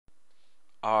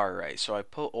Alright, so I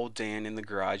put old Dan in the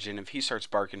garage, and if he starts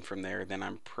barking from there, then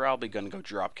I'm probably gonna go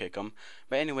drop kick him.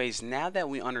 But anyways, now that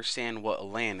we understand what a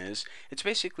LAN is, it's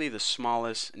basically the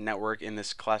smallest network in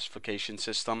this classification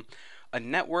system. A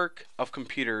network of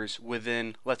computers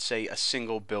within, let's say, a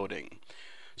single building.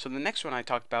 So the next one I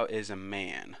talked about is a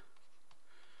MAN.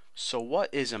 So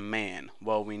what is a MAN?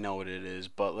 Well, we know what it is,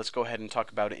 but let's go ahead and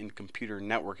talk about it in computer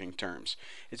networking terms.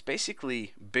 It's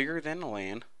basically bigger than a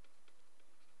LAN.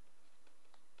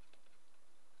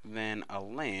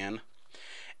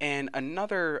 And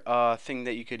another thing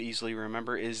that you could easily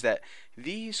remember is that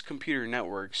these computer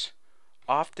networks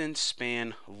often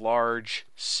span large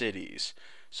cities.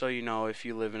 So, if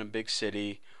you live in a big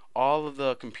city, all of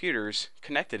the computers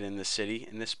connected in this city,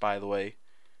 and this, by the way,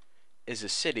 is a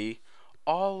city,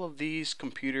 all of these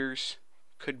computers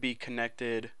could be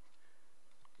connected.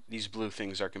 These blue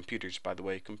things are computers, by the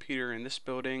way. Computer in this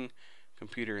building,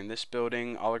 computer in this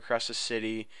building, all across the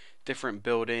city, different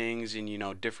buildings,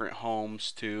 and different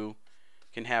homes too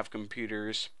can have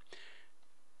computers.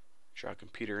 Draw a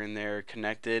computer in there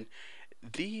connected.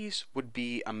 These would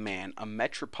be a MAN, a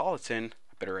metropolitan.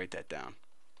 I better write that down.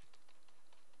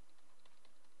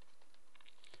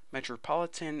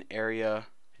 Metropolitan area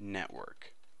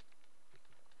network.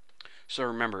 So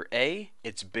remember, A,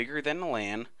 it's bigger than a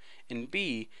LAN, and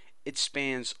B, it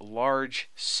spans large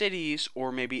cities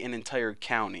or maybe an entire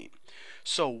county.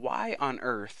 So why on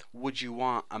earth would you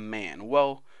want a MAN?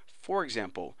 Well, for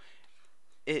example,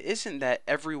 it isn't that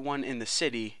everyone in the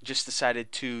city just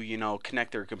decided to,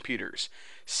 connect their computers.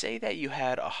 Say that you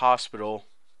had a hospital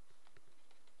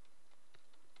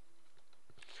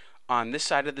on this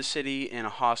side of the city and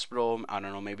a hospital, I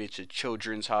don't know, maybe it's a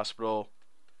children's hospital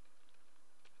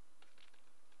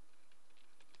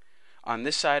on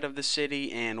this side of the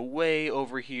city, and way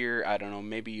over here, I don't know,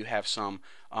 maybe you have some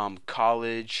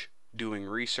college doing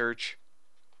research.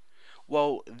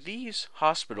 Well, these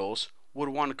hospitals would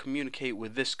want to communicate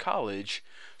with this college,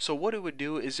 so what it would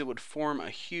do is it would form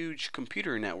a huge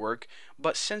computer network,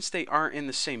 but since they aren't in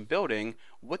the same building,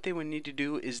 what they would need to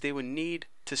do is they would need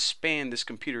to span this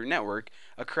computer network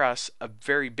across a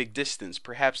very big distance,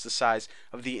 perhaps the size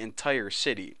of the entire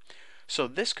city. So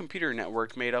this computer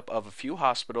network made up of a few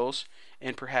hospitals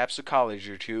and perhaps a college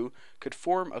or two could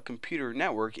form a computer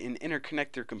network and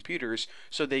interconnect their computers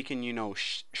so they can,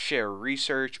 share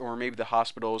research, or maybe the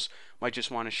hospitals might just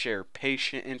want to share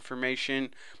patient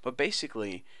information. But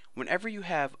basically, whenever you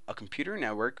have a computer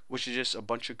network, which is just a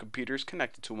bunch of computers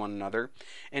connected to one another,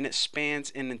 and it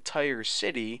spans an entire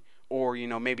city or,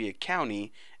 maybe a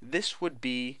county, this would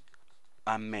be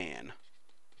a MAN,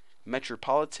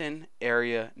 metropolitan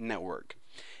area network.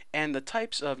 And the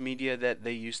types of media that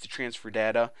they use to transfer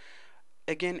data,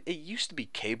 again, it used to be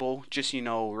cable, just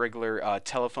regular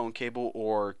telephone cable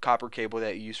or copper cable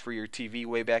that you use for your TV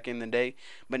way back in the day.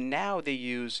 But now they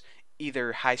use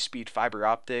either high-speed fiber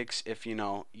optics if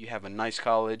you have a nice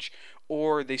college,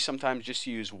 or they sometimes just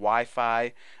use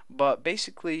Wi-Fi. But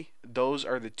basically, those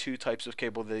are the two types of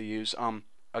cable they use.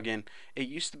 Again, it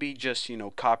used to be just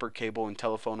copper cable and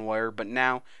telephone wire, but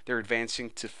now they're advancing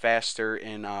to faster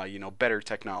and better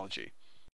technology.